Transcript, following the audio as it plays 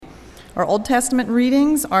Our Old Testament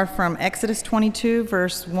readings are from Exodus 22,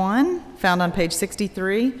 verse 1, found on page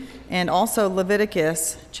 63, and also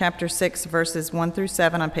Leviticus chapter 6, verses 1 through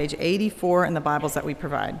 7 on page 84 in the Bibles that we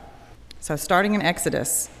provide. So starting in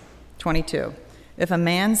Exodus 22, if a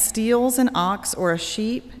man steals an ox or a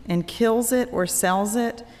sheep and kills it or sells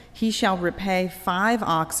it, he shall repay 5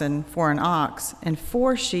 oxen for an ox and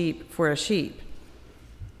 4 sheep for a sheep.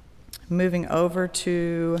 Moving over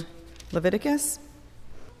to Leviticus.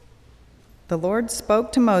 The Lord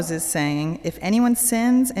spoke to Moses, saying, if anyone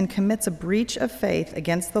sins and commits a breach of faith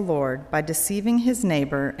against the Lord by deceiving his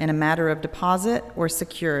neighbor in a matter of deposit or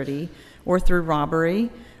security, or through robbery,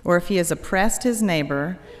 or if he has oppressed his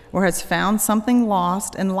neighbor, or has found something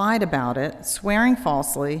lost and lied about it, swearing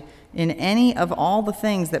falsely in any of all the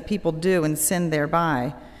things that people do and sin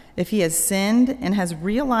thereby, if he has sinned and has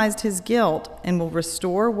realized his guilt and will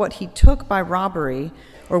restore what he took by robbery,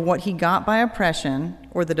 or what he got by oppression,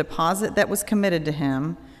 or the deposit that was committed to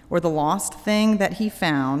him, or the lost thing that he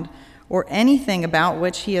found, or anything about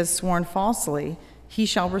which he has sworn falsely, he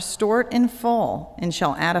shall restore it in full, and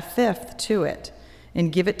shall add a 5th to it,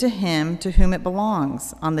 and give it to him to whom it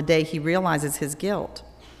belongs on the day he realizes his guilt.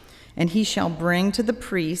 And he shall bring to the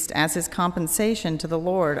priest as his compensation to the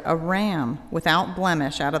Lord a ram without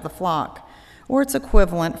blemish out of the flock, or its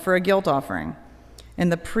equivalent for a guilt offering. And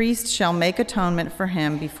the priest shall make atonement for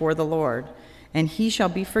him before the Lord, and he shall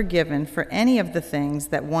be forgiven for any of the things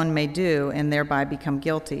that one may do and thereby become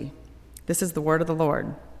guilty. This is the word of the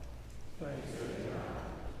Lord.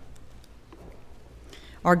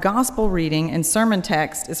 Our gospel reading and sermon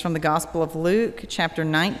text is from the Gospel of Luke, chapter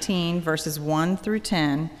 19, verses 1 through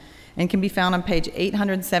 10, and can be found on page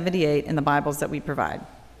 878 in the Bibles that we provide.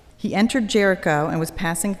 He entered Jericho and was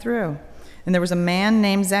passing through, and there was a man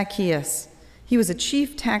named Zacchaeus. He was a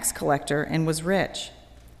chief tax collector and was rich,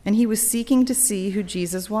 and he was seeking to see who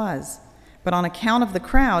Jesus was. But on account of the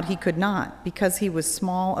crowd, he could not, because he was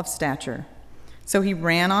small of stature. So he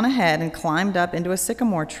ran on ahead and climbed up into a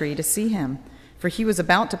sycamore tree to see him, for he was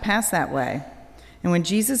about to pass that way. And when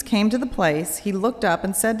Jesus came to the place, he looked up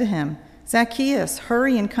and said to him, Zacchaeus,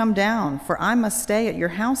 hurry and come down, for I must stay at your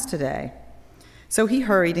house today. So he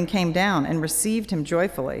hurried and came down and received him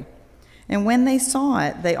joyfully. And when they saw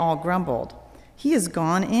it, they all grumbled. He has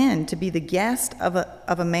gone in to be the guest of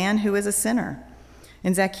a man who is a sinner.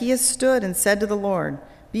 And Zacchaeus stood and said to the Lord,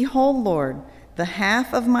 Behold, Lord, the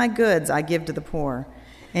half of my goods I give to the poor.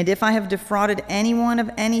 And if I have defrauded anyone of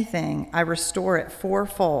anything, I restore it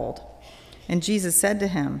 4-fold. And Jesus said to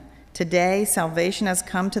him, Today salvation has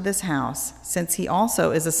come to this house, since he also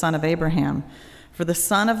is a son of Abraham. For the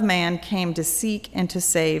Son of Man came to seek and to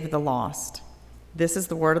save the lost. This is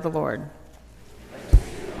the word of the Lord.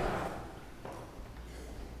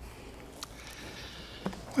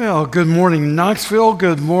 Well, good morning, Knoxville.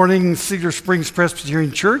 Good morning, Cedar Springs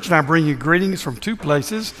Presbyterian Church. And I bring you greetings from 2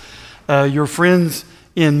 places. Your friends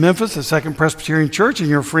in Memphis at Second Presbyterian Church, and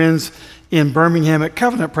your friends in Birmingham at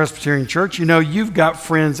Covenant Presbyterian Church. You know, you've got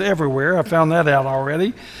friends everywhere. I found that out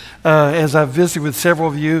already as I've visited with several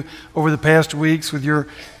of you over the past weeks with your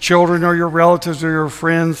children or your relatives or your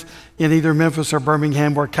friends in either Memphis or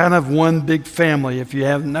Birmingham. We're kind of one big family, if you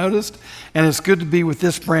haven't noticed, and it's good to be with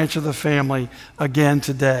this branch of the family again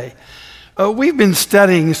today. We've been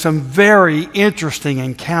studying some very interesting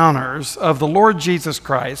encounters of the Lord Jesus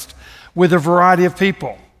Christ with a variety of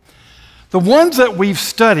people. The ones that we've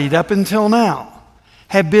studied up until now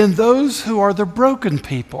have been those who are the broken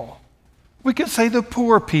people. We could say the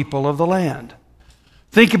poor people of the land.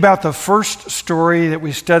 Think about the first story that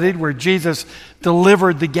we studied where Jesus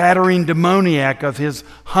delivered the Gadarene demoniac of his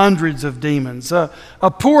hundreds of demons, a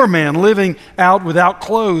poor man living out without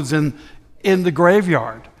clothes in the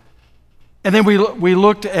graveyard. And then we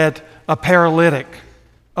looked at a paralytic,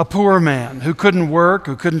 a poor man who couldn't work,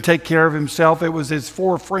 who couldn't take care of himself. It was his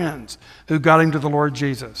 4 friends who got him to the Lord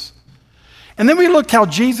Jesus. And then we looked how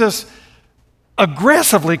Jesus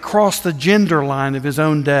aggressively crossed the gender line of his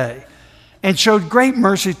own day and showed great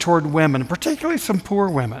mercy toward women, particularly some poor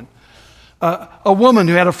women. A woman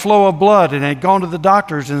who had a flow of blood and had gone to the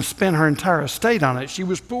doctors and spent her entire estate on it. She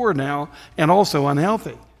was poor now and also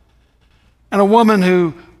unhealthy. And a woman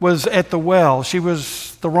who was at the well. She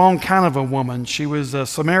was the wrong kind of a woman. She was a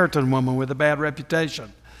Samaritan woman with a bad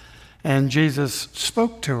reputation. And Jesus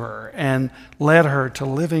spoke to her and led her to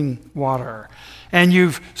living water. And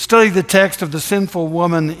you've studied the text of the sinful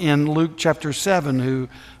woman in Luke chapter 7 who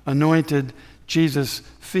anointed Jesus'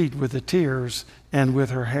 feet with the tears and with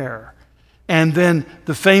her hair. And then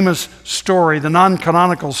the famous story, the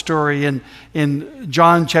non-canonical story in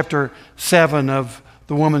John chapter 7 of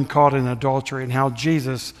the woman caught in adultery and how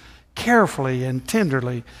Jesus carefully and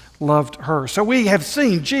tenderly loved her. So we have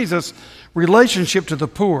seen Jesus' relationship to the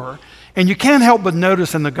poor, and you can't help but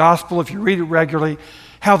notice in the gospel, if you read it regularly,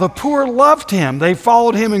 how the poor loved him. They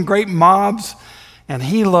followed him in great mobs, and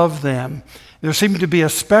he loved them. There seemed to be a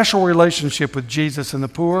special relationship with Jesus and the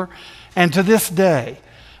poor, and to this day,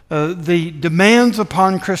 the demands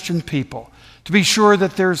upon Christian people to be sure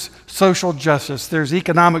that there's social justice, there's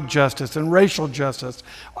economic justice and racial justice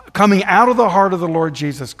coming out of the heart of the Lord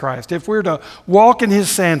Jesus Christ. If we're to walk in his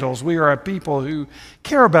sandals, we are a people who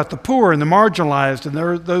care about the poor and the marginalized and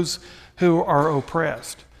those who are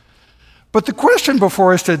oppressed. But the question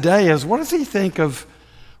before us today is, what does he think of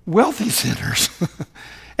wealthy sinners?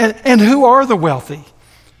 and who are the wealthy?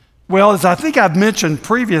 Well, as I think I've mentioned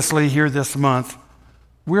previously here this month,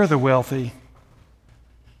 we're the wealthy.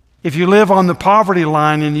 If you live on the poverty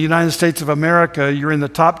line in the United States of America, you're in the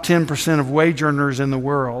top 10% of wage earners in the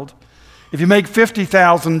world. If you make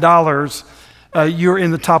 $50,000, you're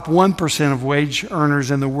in the top 1% of wage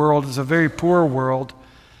earners in the world. It's a very poor world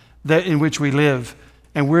in which we live,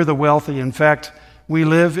 and we're the wealthy. In fact, we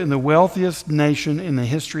live in the wealthiest nation in the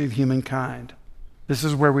history of humankind. This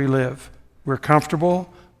is where we live. We're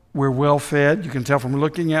comfortable. We're well fed. You can tell from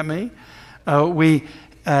looking at me. We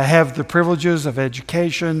have the privileges of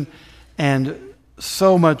education and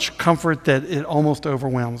so much comfort that it almost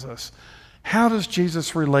overwhelms us. How does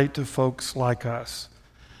Jesus relate to folks like us?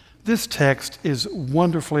 This text is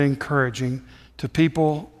wonderfully encouraging to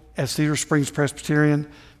people at Cedar Springs Presbyterian,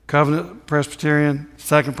 Covenant Presbyterian,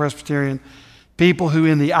 Second Presbyterian, people who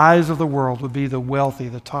in the eyes of the world would be the wealthy,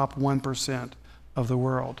 the top 1% of the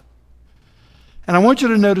world. And I want you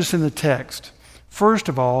to notice in the text, first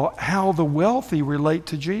of all, how the wealthy relate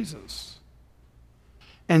to Jesus.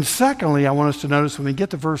 And secondly, I want us to notice when we get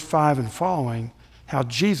to verse 5 and following, how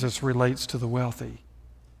Jesus relates to the wealthy.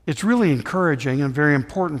 It's really encouraging and very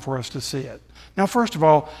important for us to see it. Now, first of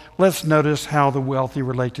all, let's notice how the wealthy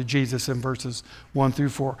relate to Jesus in verses 1 through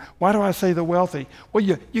 4. Why do I say the wealthy? Well,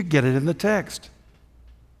 you get it in the text.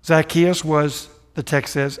 Zacchaeus was, the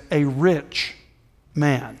text says, a rich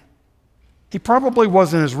man. He probably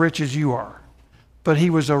wasn't as rich as you are, but he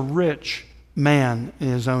was a rich man in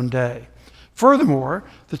his own day. Furthermore,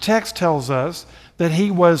 the text tells us that he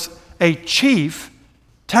was a chief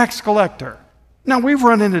tax collector. Now, we've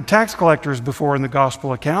run into tax collectors before in the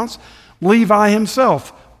gospel accounts. Levi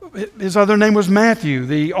himself, his other name was Matthew,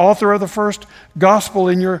 the author of the first gospel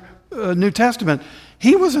in your New Testament.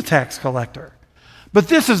 He was a tax collector. But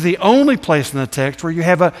this is the only place in the text where you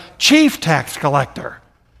have a chief tax collector.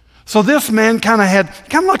 So this man kind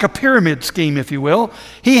of like a pyramid scheme, if you will.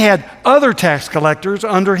 He had other tax collectors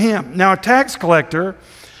under him. Now, a tax collector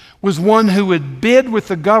was one who would bid with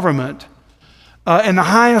the government, and the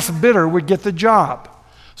highest bidder would get the job.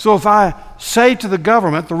 So if I say to the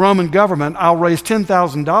government, the Roman government, I'll raise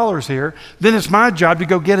 $10,000 here, then it's my job to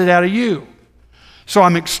go get it out of you. So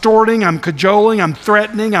I'm extorting, I'm cajoling, I'm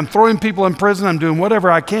threatening, I'm throwing people in prison, I'm doing whatever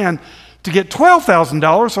I can to get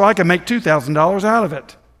 $12,000 so I can make $2,000 out of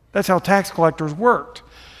it. That's how tax collectors worked.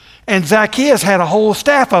 And Zacchaeus had a whole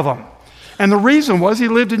staff of them. And the reason was he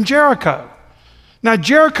lived in Jericho. Now,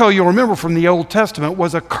 Jericho, you'll remember from the Old Testament,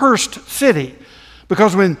 was a cursed city.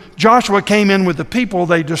 Because when Joshua came in with the people,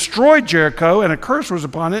 they destroyed Jericho and a curse was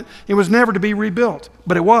upon it. It was never to be rebuilt,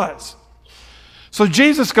 but it was. So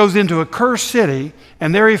Jesus goes into a cursed city,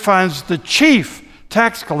 and there he finds the chief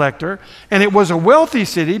tax collector. And it was a wealthy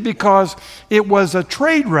city because it was a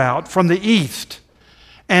trade route from the east.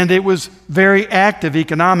 And it was very active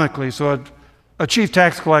economically, so a chief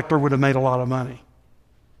tax collector would have made a lot of money.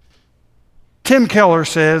 Tim Keller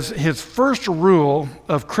says his first rule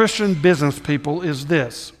of Christian business people is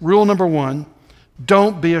this. Rule number 1,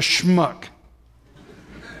 don't be a schmuck.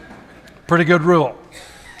 Pretty good rule.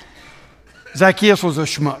 Zacchaeus was a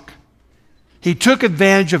schmuck. He took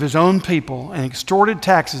advantage of his own people and extorted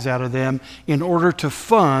taxes out of them in order to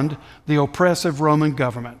fund the oppressive Roman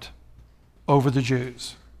government over the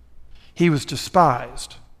Jews. He was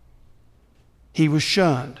despised. He was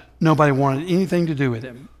shunned. Nobody wanted anything to do with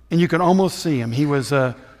him. And you can almost see him. He was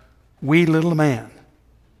a wee little man,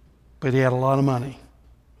 but he had a lot of money.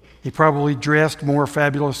 He probably dressed more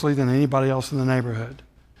fabulously than anybody else in the neighborhood.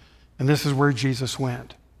 And this is where Jesus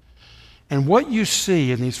went. And what you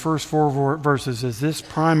see in these first 4 verses is this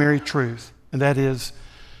primary truth, and that is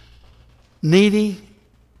needy,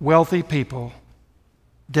 wealthy people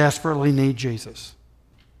desperately need Jesus.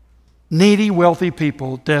 Needy, wealthy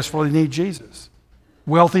people desperately need Jesus.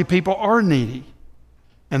 Wealthy people are needy.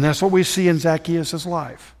 And that's what we see in Zacchaeus'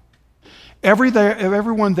 life.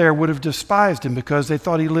 Everyone there would have despised him because they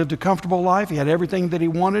thought he lived a comfortable life. He had everything that he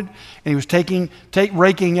wanted, and he was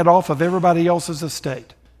raking it off of everybody else's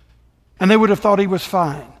estate. And they would have thought he was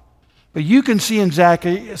fine. But you can see in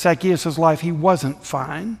Zacchaeus' life he wasn't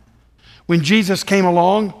fine. When Jesus came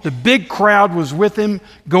along, the big crowd was with him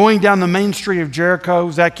going down the main street of Jericho.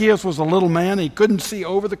 Zacchaeus was a little man. He couldn't see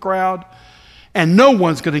over the crowd. And no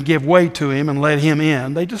one's going to give way to him and let him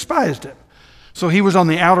in. They despised him. So he was on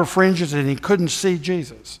the outer fringes and he couldn't see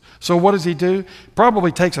Jesus. So what does he do?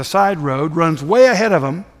 Probably takes a side road, runs way ahead of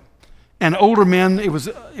him. And older men, it was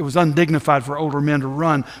undignified for older men to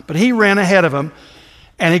run, but he ran ahead of him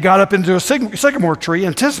and he got up into a sycamore tree,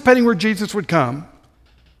 anticipating where Jesus would come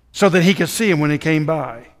so that he could see him when he came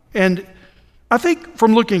by. And I think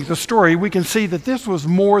from looking at the story, we can see that this was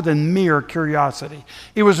more than mere curiosity.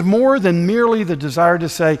 It was more than merely the desire to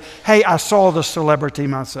say, hey, I saw the celebrity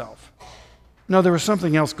myself. No, there was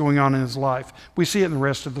something else going on in his life. We see it in the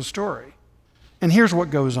rest of the story. And here's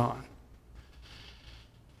what goes on.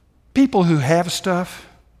 People who have stuff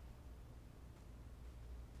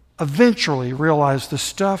eventually realize the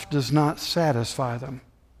stuff does not satisfy them.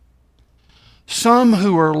 Some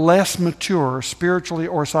who are less mature spiritually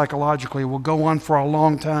or psychologically will go on for a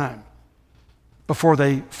long time before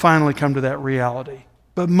they finally come to that reality.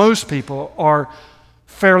 But most people are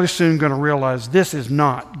fairly soon going to realize this is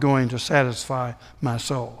not going to satisfy my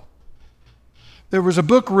soul. There was a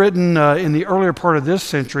book written in the earlier part of this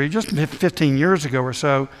century, just 15 years ago or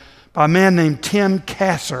so, by a man named Tim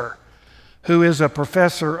Kasser, who is a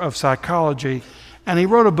professor of psychology, and he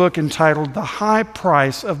wrote a book entitled The High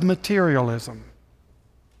Price of Materialism.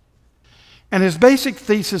 And his basic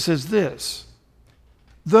thesis is this: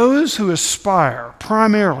 those who aspire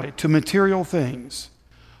primarily to material things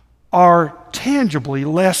are tangibly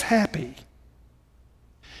less happy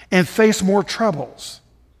and face more troubles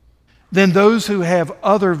than those who have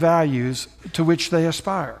other values to which they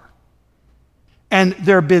aspire. And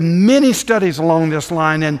there have been many studies along this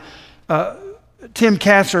line, and Tim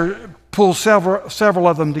Kasser pulls several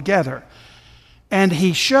of them together. And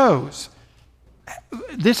he shows,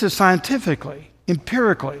 this is scientifically,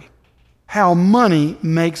 empirically, how money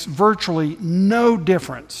makes virtually no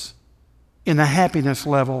difference in the happiness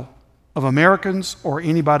level of Americans or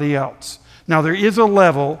anybody else. Now, there is a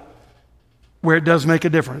level where it does make a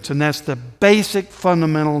difference, and that's the basic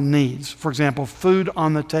fundamental needs. For example, food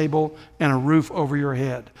on the table and a roof over your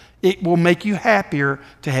head. It will make you happier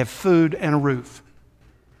to have food and a roof.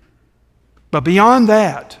 But beyond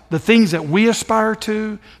that, the things that we aspire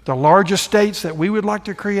to, the large estates that we would like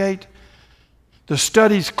to create, the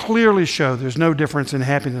studies clearly show there's no difference in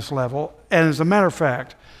happiness level. And as a matter of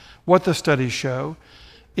fact, what the studies show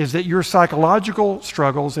is that your psychological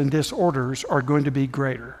struggles and disorders are going to be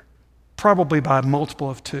greater, probably by a multiple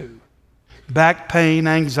of 2. Back pain,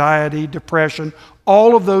 anxiety, depression,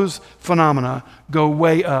 all of those phenomena go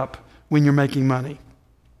way up when you're making money.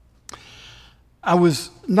 I was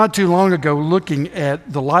not too long ago looking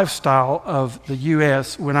at the lifestyle of the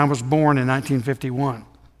U.S. when I was born in 1951.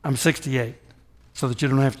 I'm 68, so that you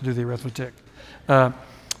don't have to do the arithmetic.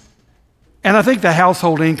 And I think the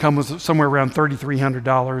household income was somewhere around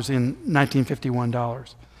 $3,300 in 1951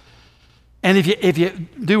 dollars. And if you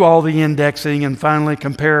do all the indexing and finally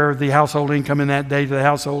compare the household income in that day to the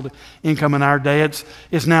household income in our day,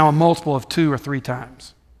 it's now a multiple of 2 or 3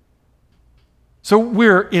 times. So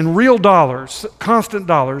we're in real dollars, constant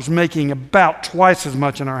dollars, making about twice as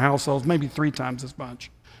much in our households, maybe 3 times as much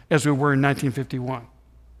as we were in 1951.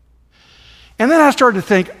 And then I started to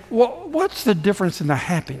think, well, what's the difference in the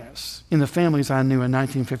happiness in the families I knew in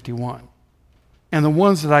 1951 and the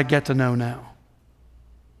ones that I get to know now?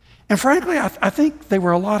 And frankly, I think they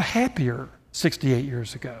were a lot happier 68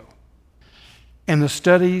 years ago. And the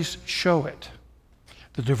studies show it.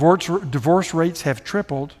 The divorce rates have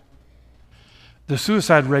tripled. The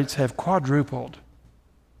suicide rates have quadrupled.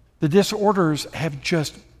 The disorders have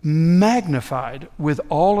just magnified with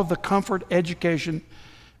all of the comfort, education,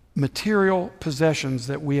 material possessions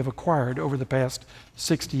that we have acquired over the past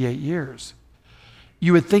 68 years.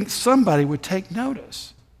 You would think somebody would take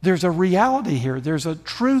notice. There's a reality here. There's a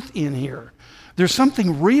truth in here. There's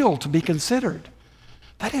something real to be considered.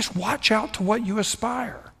 That is, watch out to what you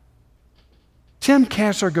aspire. Tim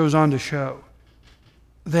Kasser goes on to show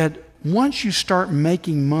that once you start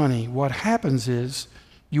making money, what happens is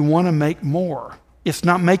you want to make more. It's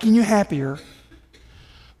not making you happier,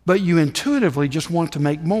 but you intuitively just want to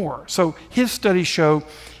make more. So his studies show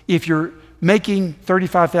if you're making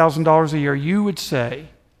 $35,000 a year, you would say,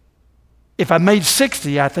 if I made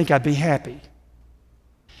 60, I think I'd be happy.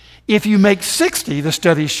 If you make 60, the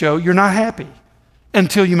studies show you're not happy.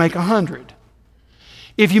 until you make 100.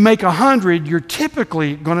 If you make 100, you're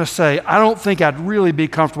typically going to say, I don't think I'd really be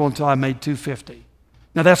comfortable until I made 250.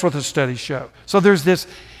 Now, that's what the studies show. So there's this,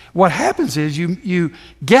 what happens is you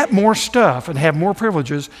get more stuff and have more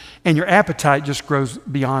privileges, and your appetite just grows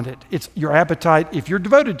beyond it. It's your appetite, if you're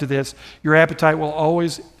devoted to this, your appetite will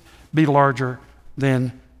always be larger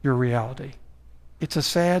than your reality. It's a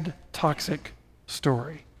sad, toxic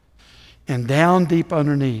story. And down deep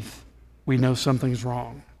underneath, we know something's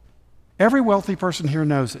wrong. Every wealthy person here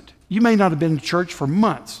knows it. You may not have been to church for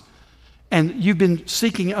months, and you've been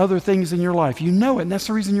seeking other things in your life. You know it, and that's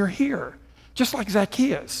the reason you're here. Just like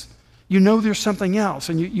Zacchaeus. You know there's something else,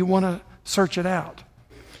 and you want to search it out.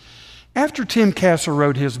 After Tim Kasser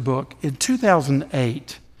wrote his book in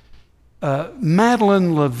 2008,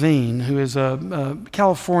 Madeline Levine, who is a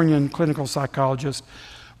Californian clinical psychologist,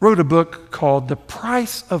 wrote a book called The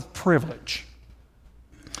Price of Privilege.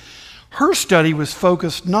 Her study was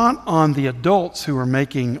focused not on the adults who were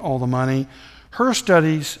making all the money. Her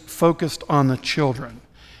studies focused on the children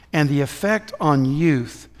and the effect on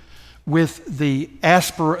youth with the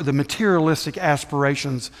materialistic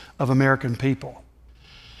aspirations of American people.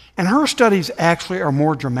 And her studies actually are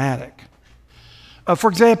more dramatic. For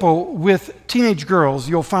example, with teenage girls,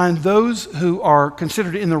 you'll find those who are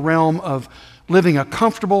considered in the realm of living a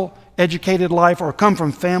comfortable, educated life or come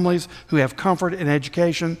from families who have comfort and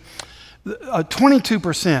education.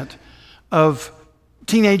 22% of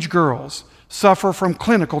teenage girls suffer from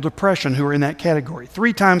clinical depression who are in that category,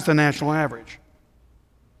 3 times the national average.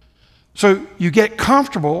 So you get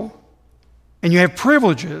comfortable and you have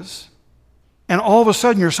privileges, and all of a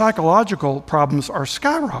sudden your psychological problems are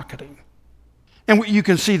skyrocketing. And you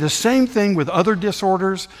can see the same thing with other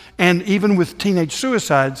disorders and even with teenage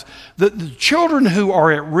suicides. The children who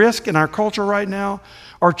are at risk in our culture right now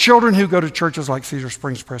are children who go to churches like Cedar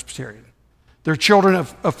Springs Presbyterian. They're children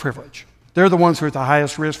of privilege. They're the ones who are at the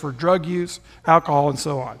highest risk for drug use, alcohol, and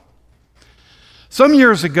so on. Some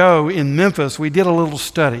years ago in Memphis, we did a little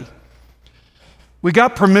study. We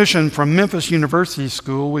got permission from Memphis University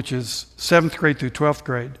School, which is 7th grade through 12th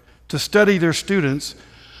grade, to study their students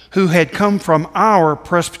who had come from our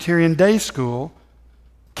Presbyterian day school,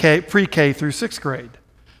 pre-K through 6th grade.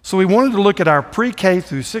 So we wanted to look at our pre-K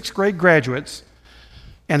through 6th grade graduates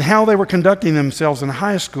and how they were conducting themselves in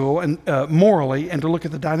high school and morally, and to look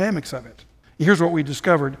at the dynamics of it. Here's what we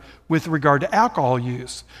discovered with regard to alcohol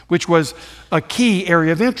use, which was a key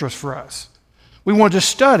area of interest for us. We wanted to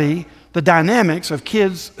study the dynamics of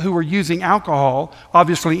kids who were using alcohol,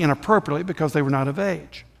 obviously inappropriately because they were not of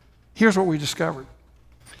age. Here's what we discovered.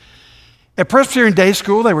 At Presbyterian Day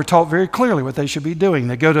School, they were taught very clearly what they should be doing.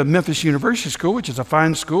 They go to Memphis University School, which is a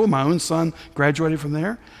fine school. My own son graduated from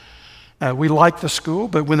there. We like the school,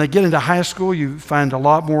 but when they get into high school, you find a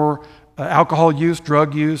lot more alcohol use,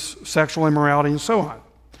 drug use, sexual immorality, and so on.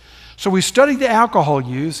 So we studied the alcohol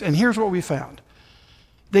use, and here's what we found.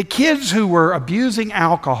 The kids who were abusing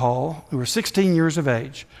alcohol, who were 16 years of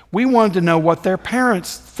age, we wanted to know what their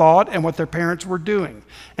parents thought and what their parents were doing.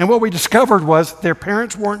 And what we discovered was their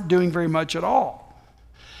parents weren't doing very much at all.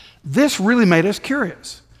 This really made us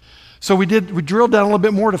curious. So we drilled down a little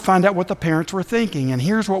bit more to find out what the parents were thinking. And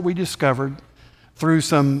here's what we discovered through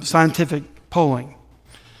some scientific polling.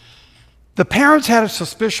 The parents had a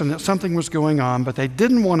suspicion that something was going on, but they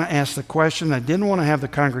didn't want to ask the question. They didn't want to have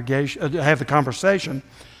the conversation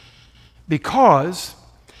because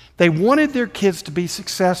they wanted their kids to be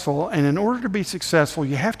successful. And in order to be successful,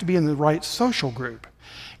 you have to be in the right social group.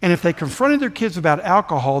 And if they confronted their kids about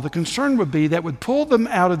alcohol, the concern would be that would pull them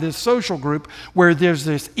out of this social group where there's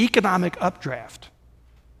this economic updraft.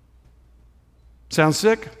 Sound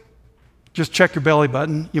sick? Just check your belly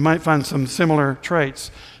button. You might find some similar traits.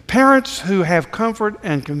 Parents who have comfort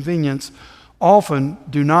and convenience often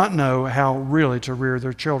do not know how really to rear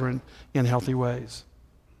their children in healthy ways.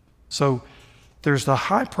 So there's the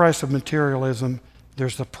high price of materialism.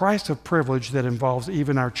 There's the price of privilege that involves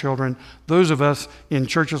even our children. Those of us in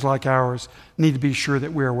churches like ours need to be sure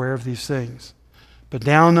that we're aware of these things. But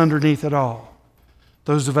down underneath it all,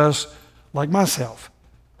 those of us like myself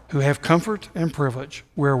who have comfort and privilege,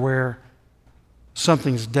 we're aware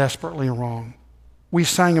something's desperately wrong. We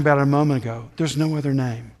sang about it a moment ago. There's no other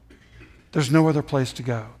name. There's no other place to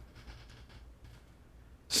go.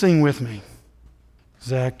 Sing with me.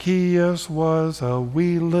 Zacchaeus was a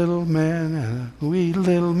wee little man, and a wee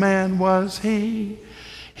little man was he.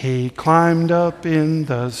 He climbed up in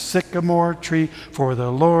the sycamore tree, for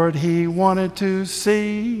the Lord he wanted to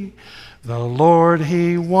see. The Lord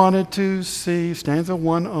he wanted to see. Stanza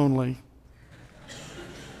 1 only.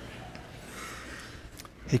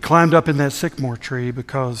 He climbed up in that sycamore tree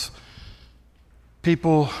because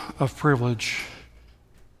People of privilege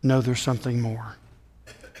know there's something more,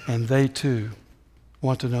 and they too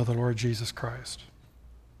want to know the Lord Jesus Christ.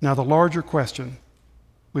 Now, the larger question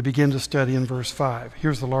we begin to study in verse 5.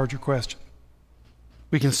 Here's the larger question.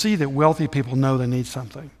 We can see that wealthy people know they need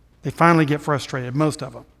something. They finally get frustrated, most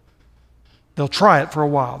of them. They'll try it for a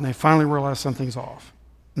while, and they finally realize something's off,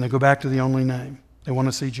 and they go back to the only name. They want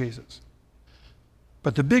to see Jesus.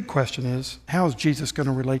 But the big question is, how is Jesus going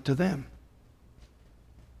to relate to them?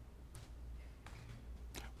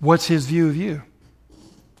 What's his view of you?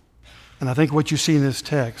 And I think what you see in this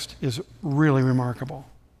text is really remarkable.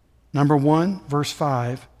 Number 1, verse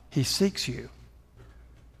 5, he seeks you.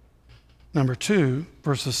 Number 2,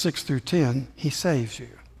 verses 6 through 10, he saves you.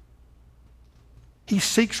 He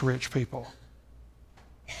seeks rich people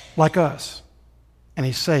like us, and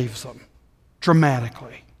he saves them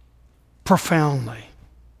dramatically, profoundly,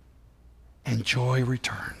 and joy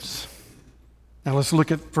returns. Now let's look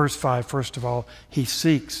at verse 5 first of all. He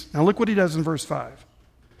seeks. Now look what he does in verse 5.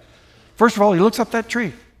 First of all, he looks up that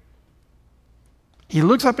tree. He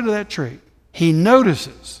looks up into that tree. He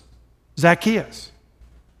notices Zacchaeus.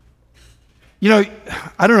 You know,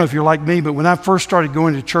 I don't know if you're like me, but when I first started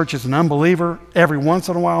going to church as an unbeliever, every once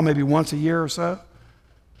in a while, maybe once a year or so,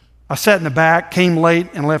 I sat in the back, came late,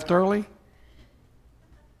 and left early.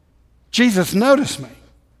 Jesus noticed me.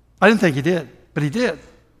 I didn't think he did, but he did.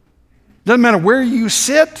 Doesn't matter where you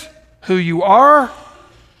sit, who you are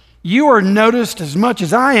noticed as much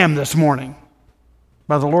as I am this morning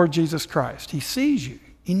by the Lord Jesus Christ. He sees you.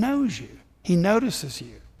 He knows you. He notices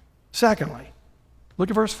you. Secondly,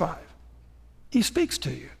 look at verse 5. He speaks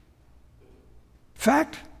to you. In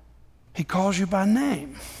fact, he calls you by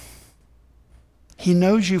name. He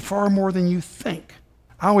knows you far more than you think.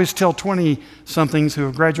 I always tell 20-somethings who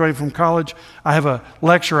have graduated from college, I have a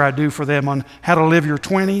lecture I do for them on how to live your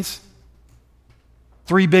 20s.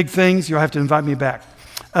 3 big things. You'll have to invite me back.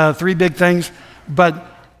 3 big things. But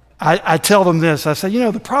I tell them this. I say,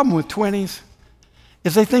 the problem with 20s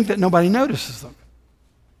is they think that nobody notices them.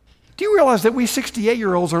 Do you realize that we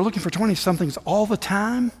 68-year-olds are looking for 20-somethings all the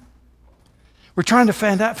time? We're trying to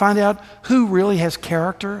find out who really has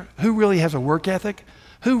character, who really has a work ethic,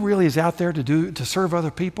 who really is out there to serve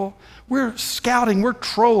other people. We're scouting, we're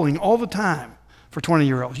trolling all the time for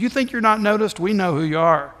 20-year-olds. You think you're not noticed? We know who you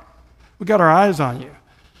are. We got our eyes on you.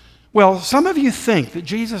 Well, some of you think that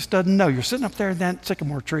Jesus doesn't know. You're sitting up there in that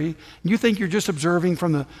sycamore tree, and you think you're just observing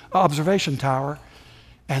from the observation tower,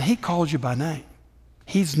 and he called you by name.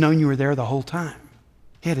 He's known you were there the whole time.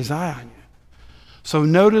 He had his eye on you. So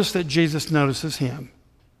notice that Jesus notices him,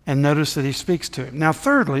 and notice that he speaks to him. Now,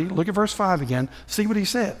 thirdly, look at verse 5 again. See what he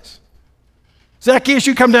says. Zacchaeus,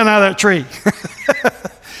 you come down out of that tree.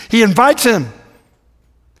 He invites him.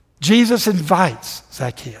 Jesus invites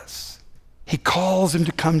Zacchaeus. He calls him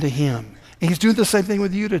to come to him. And he's doing the same thing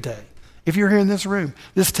with you today. If you're here in this room,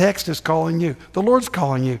 this text is calling you. The Lord's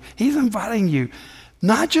calling you. He's inviting you,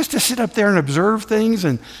 not just to sit up there and observe things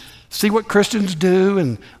and see what Christians do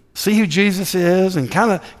and see who Jesus is and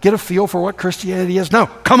kind of get a feel for what Christianity is. No,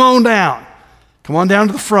 come on down. Come on down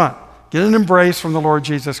to the front. Get an embrace from the Lord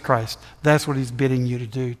Jesus Christ. That's what he's bidding you to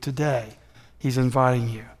do today. He's inviting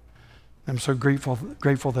you. I'm so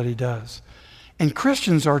grateful that he does. And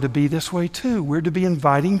Christians are to be this way too. We're to be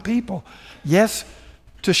inviting people. Yes,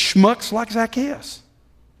 to schmucks like Zacchaeus.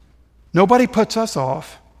 Nobody puts us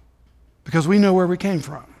off because we know where we came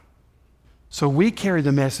from. So we carry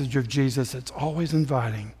the message of Jesus that's always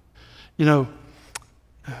inviting.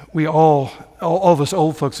 We all of us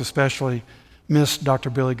old folks especially, miss Dr.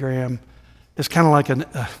 Billy Graham. It's kind of like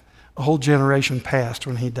a whole generation passed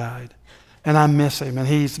when he died. And I miss him, and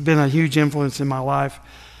he's been a huge influence in my life.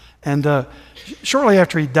 And shortly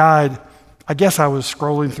after he died, I guess I was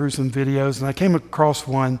scrolling through some videos, and I came across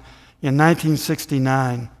one in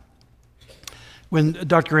 1969 when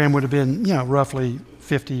Dr. Graham would have been, roughly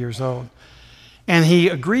 50 years old. And he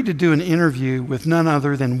agreed to do an interview with none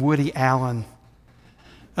other than Woody Allen.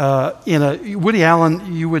 Woody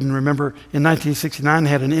Allen, you wouldn't remember, in 1969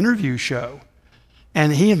 had an interview show.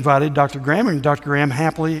 And he invited Dr. Graham, and Dr. Graham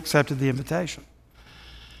happily accepted the invitation.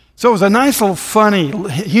 So it was a nice little funny,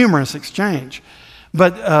 humorous exchange.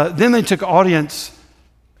 But then they took audience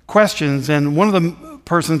questions, and one of the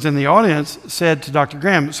persons in the audience said to Dr.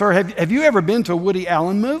 Graham, "Sir, have you ever been to a Woody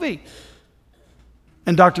Allen movie?"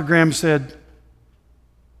 And Dr. Graham said,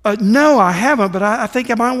 "No, I haven't, but I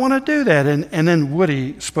think I might want to do that." And then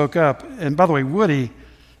Woody spoke up. And by the way, Woody,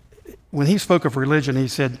 when he spoke of religion, he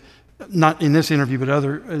said, not in this interview, but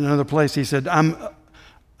in another place, he said,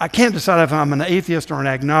 I can't decide if I'm an atheist or an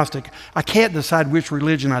agnostic. I can't decide which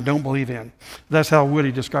religion I don't believe in. That's how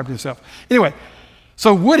Woody described himself. Anyway,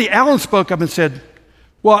 So Woody Allen spoke up and said,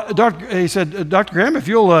 well, Dr. Graham, if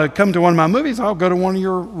you'll come to one of my movies, I'll go to one of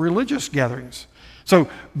your religious gatherings. So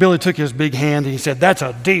Billy took his big hand and he said, that's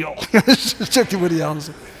a deal. Said to Woody Allen.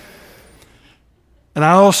 And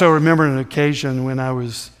I also remember an occasion when I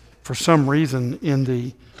was, for some reason, in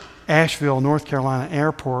the Asheville, North Carolina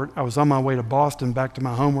airport. I was on my way to Boston, back to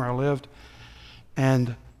my home where I lived.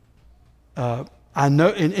 And I know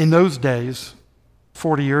in those days,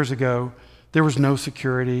 40 years ago, there was no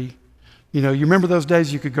security. You know, you remember those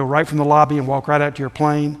days you could go right from the lobby and walk right out to your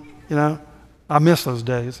plane? You know, I miss those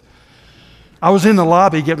days. I was in the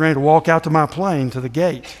lobby getting ready to walk out to my plane to the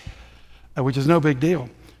gate, which is no big deal.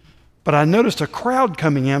 But I noticed a crowd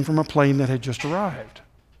coming in from a plane that had just arrived.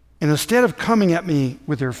 And instead of coming at me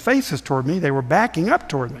with their faces toward me, they were backing up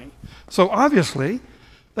toward me. So obviously,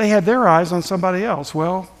 they had their eyes on somebody else.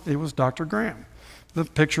 Well, it was Dr. Graham. The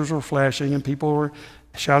pictures were flashing and people were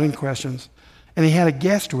shouting questions. And he had a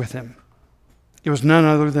guest with him. It was none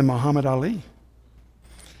other than Muhammad Ali.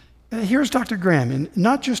 And here's Dr. Graham, and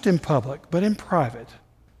not just in public, but in private,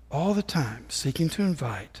 all the time seeking to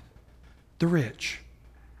invite the rich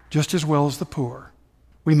just as well as the poor.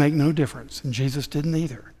 We make no difference, and Jesus didn't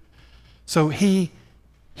either. So he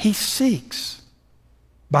seeks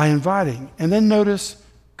by inviting. And then notice,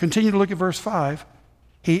 continue to look at verse 5.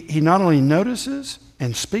 He not only notices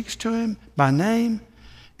and speaks to him by name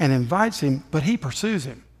and invites him, but he pursues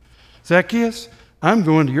him. Zacchaeus, I'm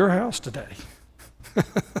going to your house today.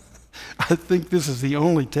 I think this is the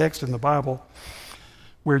only text in the Bible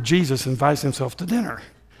where Jesus invites himself to dinner.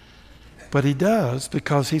 But he does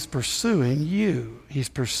because he's pursuing you. He's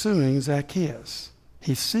pursuing Zacchaeus.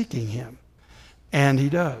 He's seeking him. And he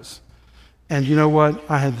does. And you know what?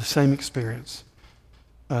 I had the same experience.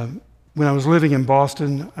 When I was living in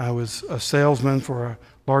Boston, I was a salesman for a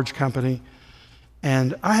large company.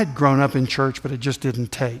 And I had grown up in church, but it just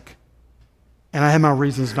didn't take. And I had my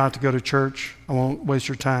reasons not to go to church. I won't waste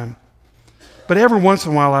your time. But every once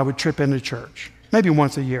in a while, I would trip into church, maybe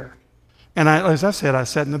once a year. And as I said, I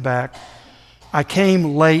sat in the back. I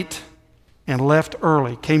came late and left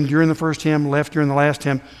early. Came during the first hymn, left during the last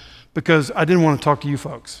hymn, because I didn't want to talk to you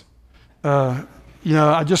folks. I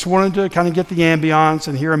just wanted to kind of get the ambiance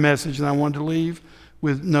and hear a message, and I wanted to leave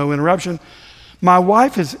with no interruption. My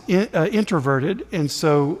wife is introverted, and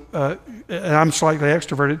so and I'm slightly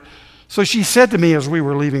extroverted. So she said to me as we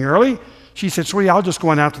were leaving early, she said, sweetie, I'll just go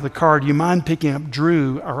on out to the car. Do you mind picking up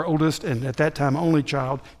Drew, our oldest and at that time only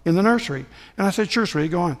child, in the nursery? And I said, sure, sweetie,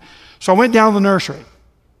 go on. So I went down to the nursery.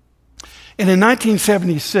 And in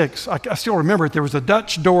 1976, I still remember it, there was a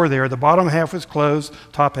Dutch door there. The bottom half was closed,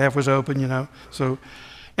 top half was open, you know.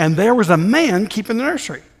 And there was a man keeping the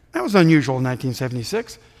nursery. That was unusual in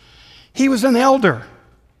 1976. He was an elder.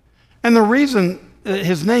 And the reason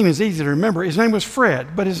his name is easy to remember, his name was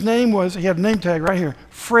Fred, but his name was, he had a name tag right here,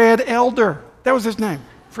 Fred Elder. That was his name,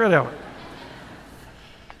 Fred Elder.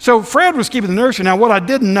 So Fred was keeping the nursery. Now, what I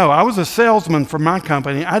didn't know, I was a salesman for my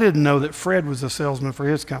company. I didn't know that Fred was a salesman for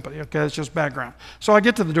his company. Okay, that's just background. So I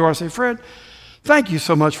get to the door, I say, Fred, thank you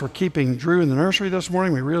so much for keeping Drew in the nursery this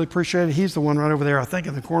morning. We really appreciate it. He's the one right over there, I think,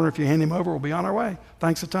 in the corner. If you hand him over, we'll be on our way.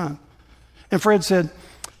 Thanks a ton. And Fred said,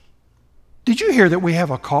 did you hear that we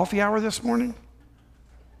have a coffee hour this morning?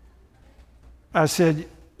 I said,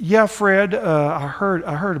 yeah, Fred, I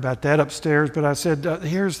heard about that upstairs, but I said,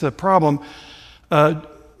 here's the problem.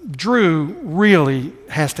 Drew really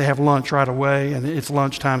has to have lunch right away, and it's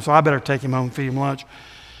lunchtime, so I better take him home and feed him lunch.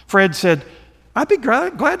 Fred said, I'd be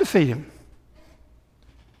glad to feed him.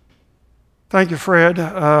 Thank you, Fred.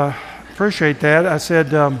 Appreciate that. I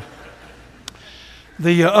said,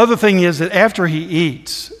 the other thing is that after he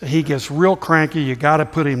eats, he gets real cranky. You got to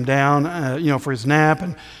put him down, for his nap,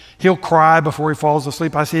 and he'll cry before he falls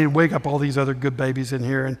asleep. I said, he'd wake up all these other good babies in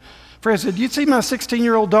here. And Fred said, you see my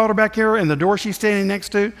 16-year-old daughter back here and the door she's standing next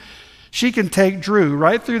to? She can take Drew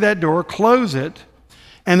right through that door, close it,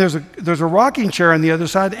 and there's a rocking chair on the other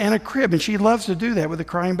side and a crib, and she loves to do that with the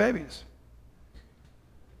crying babies.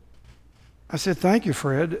 I said, thank you,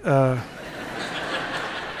 Fred.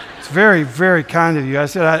 It's very, very kind of you. I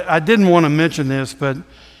said, I didn't want to mention this, but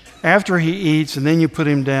after he eats and then you put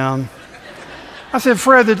him down, I said,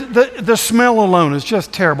 Fred, the smell alone is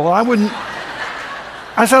just terrible. I wouldn't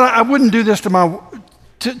do this to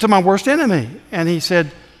my worst enemy. And he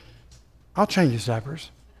said, I'll change his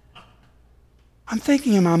diapers. I'm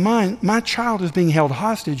thinking in my mind, my child is being held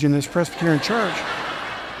hostage in this Presbyterian church.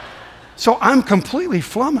 So I'm completely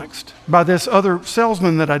flummoxed by this other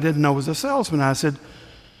salesman that I didn't know was a salesman. I said,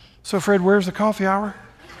 so Fred, where's the coffee hour?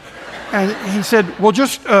 And he said, well,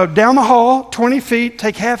 just down the hall, 20 feet,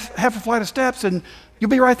 take half a flight of steps, and you'll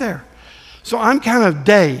be right there. So I'm kind of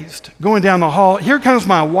dazed going down the hall. Here comes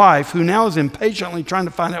my wife, who now is impatiently trying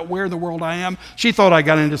to find out where in the world I am. She thought I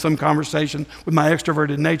got into some conversation with my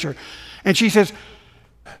extroverted nature. And she says,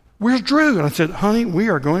 "Where's Drew?" And I said, "Honey, we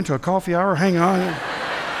are going to a coffee hour. Hang on."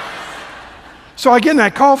 So I get in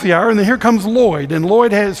that coffee hour, and then here comes Lloyd. And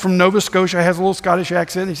Lloyd is from Nova Scotia, has a little Scottish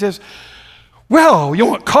accent. He says, "Well, you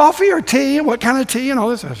want coffee or tea? What kind of tea?" And all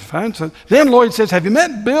this. I said, "Fine." So then Lloyd says, "Have you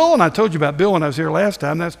met Bill?" And I told you about Bill when I was here last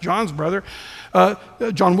time. That's John's brother,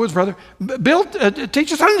 John Wood's brother. "Bill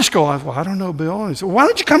teaches Sunday school." I said, "Well, I don't know Bill." And he said, "Why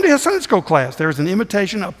don't you come to his Sunday school class?" There's an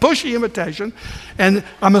invitation, a pushy invitation. And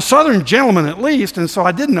I'm a Southern gentleman at least, and so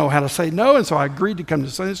I didn't know how to say no. And so I agreed to come to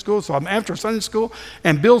Sunday school. So I'm after Sunday school,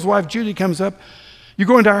 and Bill's wife, Judy, comes up. "You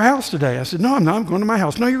going to our house today?" I said, "No, I'm not. I'm going to my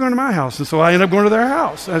house." "No, you're going to my house." And so I ended up going to their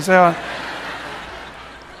house. That's how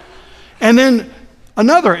And then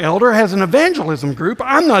another elder has an evangelism group.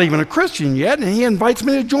 I'm not even a Christian yet, and he invites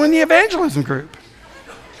me to join the evangelism group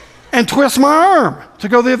and twists my arm to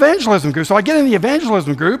go to the evangelism group. So I get in the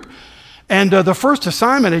evangelism group, and the first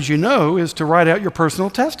assignment, as you know, is to write out your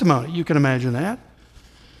personal testimony. You can imagine that.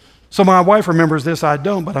 So my wife remembers this, I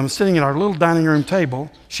don't, but I'm sitting at our little dining room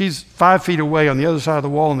table. She's 5 feet away on the other side of the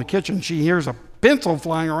wall in the kitchen. She hears a pencil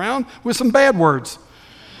flying around with some bad words.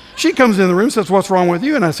 She comes in the room and says, "What's wrong with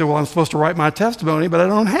you?" And I said, "Well, I'm supposed to write my testimony, but I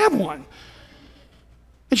don't have one."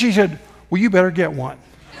 And she said, "Well, you better get one."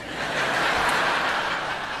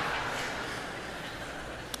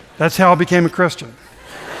 That's how I became a Christian.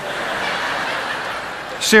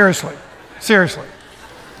 Seriously.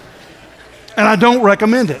 And I don't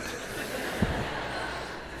recommend it.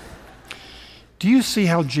 Do you see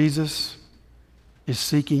how Jesus is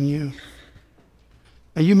seeking you?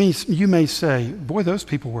 And you may say, "Boy, those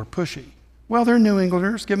people were pushy." Well, they're New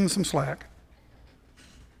Englanders, give them some slack.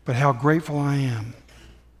 But how grateful I am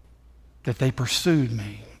that they pursued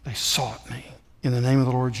me, they sought me in the name of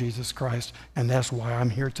the Lord Jesus Christ, and that's why I'm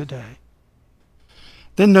here today.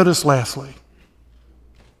 Then notice lastly,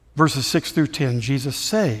 verses 6 through 10, Jesus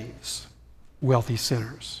saves wealthy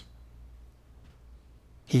sinners.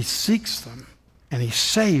 He seeks them and he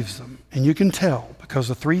saves them, and you can tell because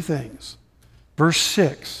of three things. Verse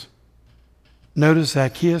 6, notice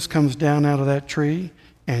Zacchaeus comes down out of that tree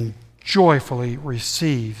and joyfully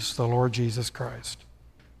receives the Lord Jesus Christ.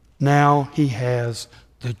 Now he has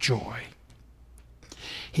the joy.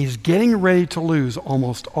 He's getting ready to lose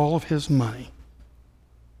almost all of his money,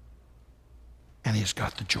 and he's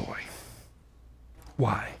got the joy.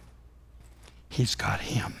 Why? He's got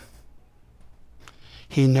him.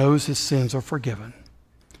 He knows his sins are forgiven.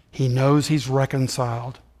 He knows he's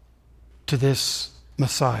reconciled to this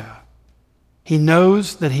Messiah. He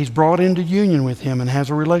knows that he's brought into union with him and has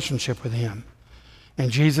a relationship with him.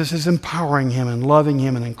 And Jesus is empowering him and loving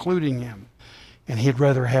him and including him. And he'd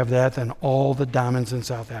rather have that than all the diamonds in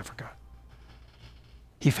South Africa.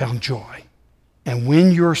 He found joy. And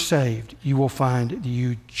when you're saved, you will find that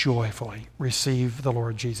you joyfully receive the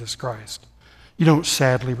Lord Jesus Christ. You don't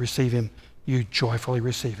sadly receive him, you joyfully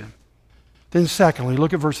receive him. Then secondly,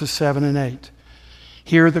 look at verses 7 and 8.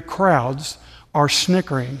 Here the crowds are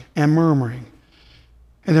snickering and murmuring.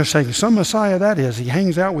 And they're saying, "Some Messiah that is. He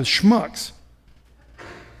hangs out with schmucks.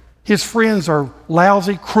 His friends are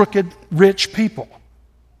lousy, crooked, rich people."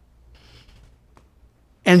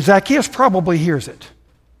 And Zacchaeus probably hears it.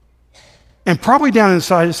 And probably down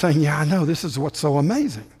inside is saying, "Yeah, I know, this is what's so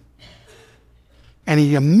amazing." And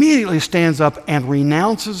he immediately stands up and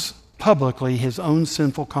renounces publicly his own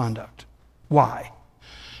sinful conduct. Why?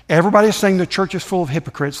 Everybody's saying the church is full of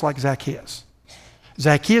hypocrites like Zacchaeus.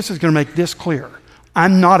 Zacchaeus is going to make this clear.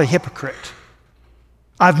 I'm not a hypocrite.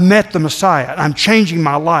 I've met the Messiah. I'm changing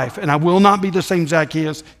my life, and I will not be the same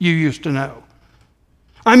Zacchaeus you used to know.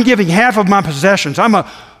 I'm giving half of my possessions. I'm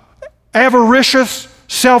a avaricious,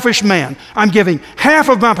 selfish man. I'm giving half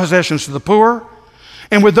of my possessions to the poor,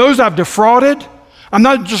 and with those I've defrauded, I'm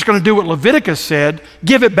not just going to do what Leviticus said,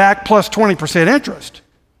 give it back plus 20% interest.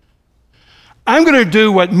 I'm going to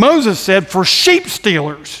do what Moses said for sheep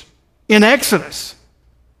stealers in Exodus.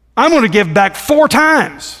 I'm going to give back 4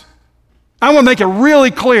 times. I want to make it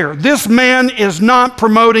really clear. This man is not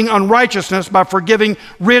promoting unrighteousness by forgiving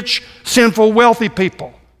rich, sinful, wealthy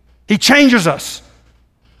people. He changes us.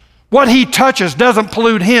 What he touches doesn't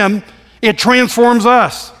pollute him, it transforms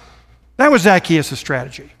us. That was Zacchaeus'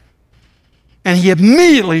 strategy. And he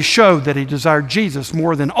immediately showed that he desired Jesus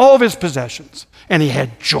more than all of his possessions, and he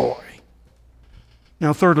had joy.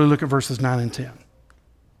 Now, thirdly, look at verses 9 and 10.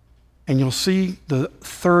 And you'll see the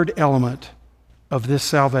third element of this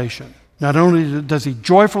salvation. Not only does he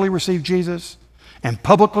joyfully receive Jesus and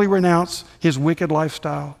publicly renounce his wicked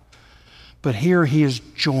lifestyle, But here he is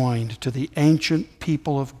joined to the ancient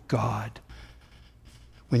people of God.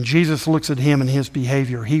 When Jesus looks at him and his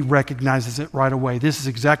behavior, he recognizes it right away. This is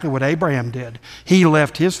exactly what Abraham did. He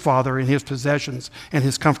left his father and his possessions and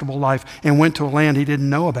his comfortable life and went to a land he didn't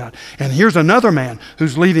know about. And here's another man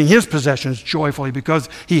who's leaving his possessions joyfully because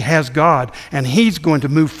he has God, and he's going to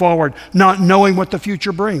move forward not knowing what the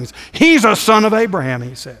future brings. He's a son of Abraham,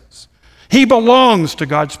 he says. He belongs to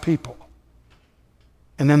God's people.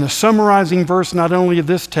 And then the summarizing verse, not only of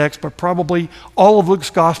this text, but probably all of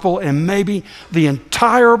Luke's gospel and maybe the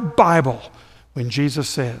entire Bible, when Jesus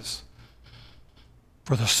says,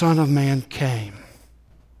 "For the Son of Man came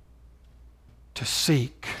to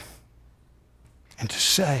seek and to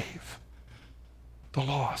save the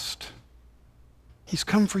lost." He's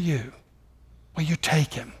come for you. Will you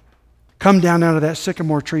take him? Come down out of that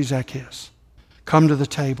sycamore tree, Zacchaeus. Come to the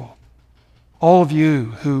table. All of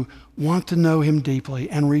you who want to know him deeply,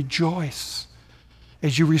 and rejoice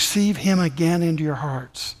as you receive him again into your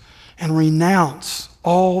hearts and renounce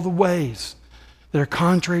all the ways that are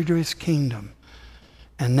contrary to his kingdom,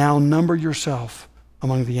 and now number yourself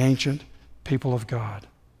among the ancient people of God.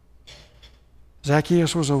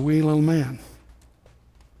 Zacchaeus was a wee little man,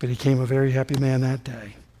 but he became a very happy man that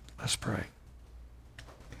day. Let's pray.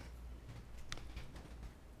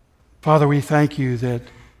 Father, we thank you that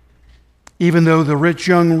even though the rich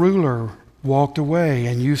young ruler walked away,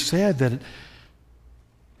 and you said that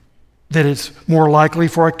it's more likely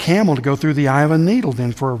for a camel to go through the eye of a needle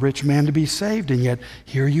than for a rich man to be saved, and yet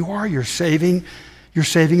here you are, you're saving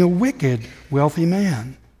a wicked, wealthy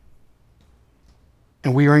man.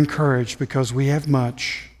 And we are encouraged because we have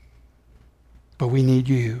much, but we need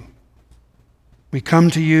you. We come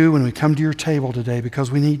to you and we come to your table today because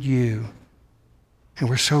we need you, and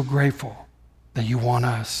we're so grateful that you want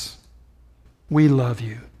us. We love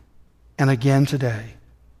you. And again today,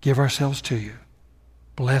 give ourselves to you.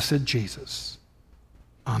 Blessed Jesus.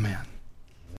 Amen.